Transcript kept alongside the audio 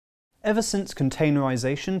Ever since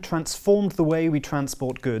containerization transformed the way we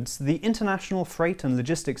transport goods, the international freight and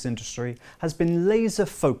logistics industry has been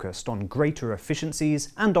laser-focused on greater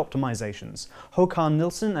efficiencies and optimizations. Håkan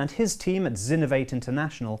Nilsson and his team at Zinnovate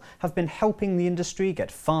International have been helping the industry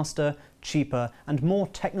get faster, cheaper, and more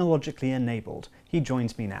technologically enabled. He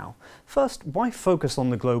joins me now. First, why focus on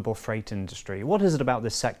the global freight industry? What is it about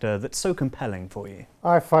this sector that's so compelling for you?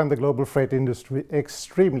 I find the global freight industry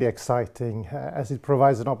extremely exciting as it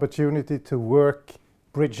provides an opportunity to work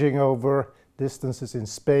bridging over distances in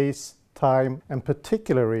space, time, and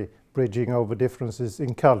particularly bridging over differences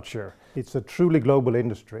in culture. It's a truly global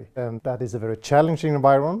industry, and that is a very challenging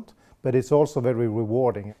environment, but it's also very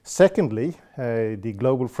rewarding. Secondly, the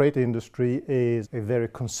global freight industry is a very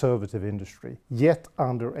conservative industry, yet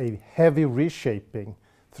under a heavy reshaping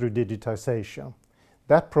through digitization.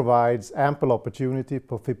 That provides ample opportunity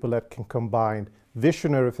for people that can combine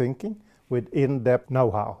visionary thinking with in-depth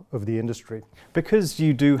know-how of the industry. Because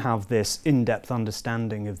you do have this in-depth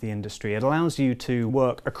understanding of the industry, it allows you to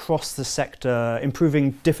work across the sector,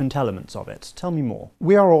 improving different elements of it. Tell me more.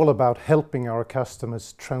 We are all about helping our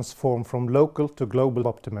customers transform from local to global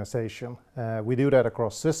optimization. We do that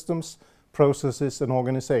across systems, processes and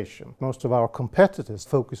organization. Most of our competitors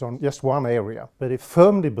focus on just one area, but I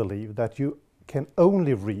firmly believe that you can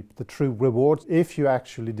only reap the true rewards if you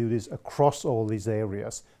actually do this across all these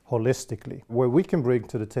areas holistically. Where we can bring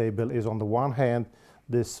to the table is, on the one hand,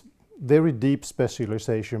 this very deep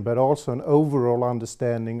specialization, but also an overall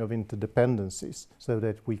understanding of interdependencies, so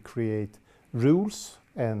that we create rules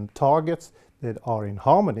and targets that are in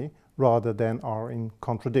harmony rather than are in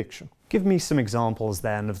contradiction. Give me some examples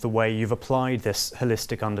then of the way you've applied this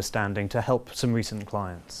holistic understanding to help some recent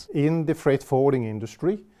clients. In the freight forwarding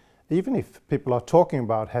industry, even if people are talking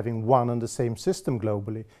about having one and the same system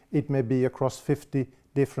globally, it may be across 50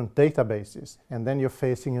 different databases, and then you're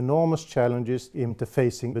facing enormous challenges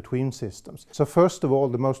interfacing between systems. So first of all,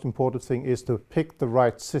 the most important thing is to pick the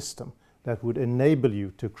right system that would enable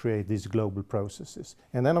you to create these global processes.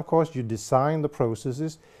 And then of course you design the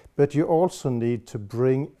processes, but you also need to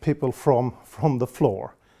bring people from the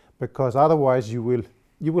floor, because otherwise you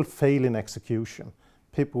will fail in execution.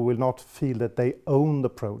 People will not feel that they own the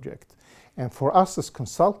project. And for us as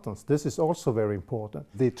consultants, this is also very important.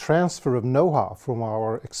 The transfer of know-how from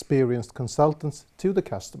our experienced consultants to the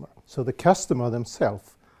customer. So the customer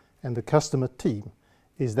themselves and the customer team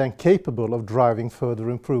is then capable of driving further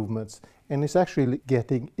improvements and is actually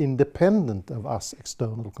getting independent of us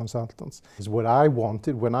external consultants. It's what I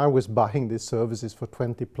wanted when I was buying these services for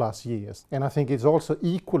 20 plus years. And I think it's also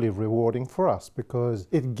equally rewarding for us, because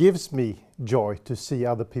it gives me joy to see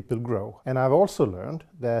other people grow. And I've also learned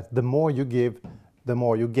that the more you give, the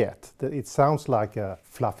more you get. It sounds like a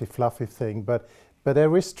fluffy thing, but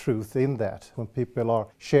there is truth in that. When people are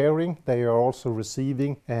sharing, they are also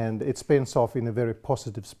receiving, and it spins off in a very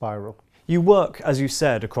positive spiral. You work, as you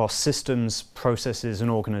said, across systems, processes and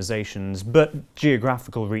organizations, but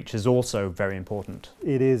geographical reach is also very important.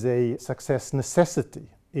 It is a success necessity.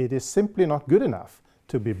 It is simply not good enough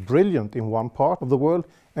to be brilliant in one part of the world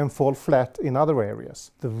and fall flat in other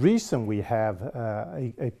areas. The reason we have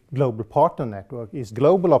a global partner network is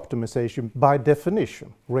global optimization, by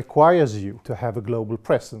definition, requires you to have a global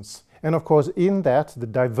presence. And of course, in that, the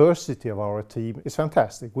diversity of our team is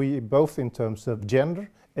fantastic. We both in terms of gender,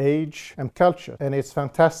 age and culture. And it's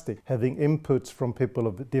fantastic having inputs from people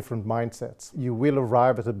of different mindsets. You will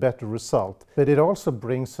arrive at a better result. But it also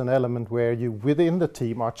brings an element where you within the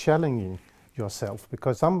team are challenging yourself,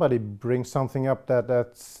 because somebody brings something up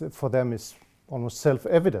that's for them is almost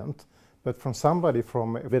self-evident, but from somebody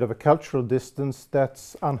from a bit of a cultural distance,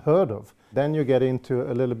 that's unheard of. Then you get into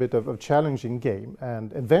a little bit of a challenging game,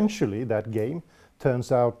 and eventually that game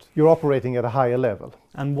turns out you're operating at a higher level.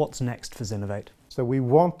 And what's next for Zinnovate? So we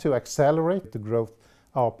want to accelerate the growth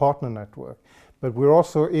of our partner network, but we're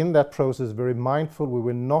also in that process very mindful we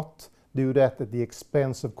will not do that at the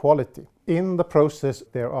expense of quality. In the process,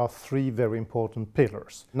 there are three very important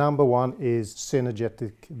pillars. Number one is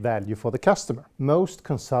synergetic value for the customer. Most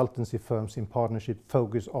consultancy firms in partnership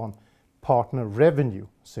focus on partner revenue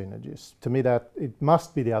synergies. To me, that it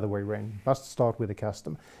must be the other way around. It must start with the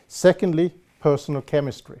customer. Secondly, personal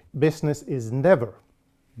chemistry. Business is never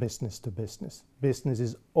business to business. Business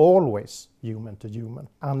is always human to human.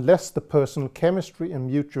 Unless the personal chemistry and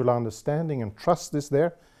mutual understanding and trust is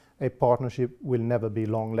there, a partnership will never be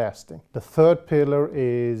long-lasting. The third pillar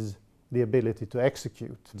is the ability to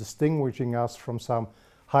execute, distinguishing us from some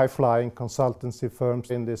high-flying consultancy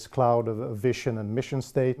firms in this cloud of vision and mission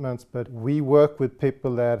statements. But we work with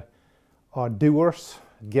people that are doers,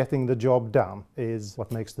 getting the job done is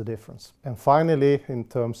what makes the difference. And finally, in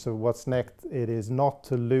terms of what's next, it is not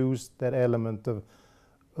to lose that element of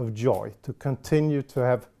joy, to continue to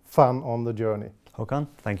have fun on the journey. Håkan,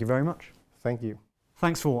 thank you very much. Thank you.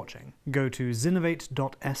 Thanks for watching. Go to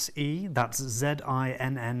zinnovate.se, that's ZINNOVATE,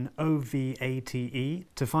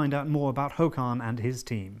 to find out more about Håkan and his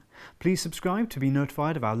team. Please subscribe to be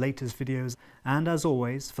notified of our latest videos, and as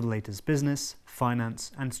always, for the latest business,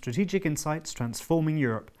 finance and strategic insights transforming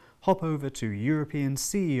Europe, hop over to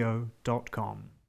europeanceo.com.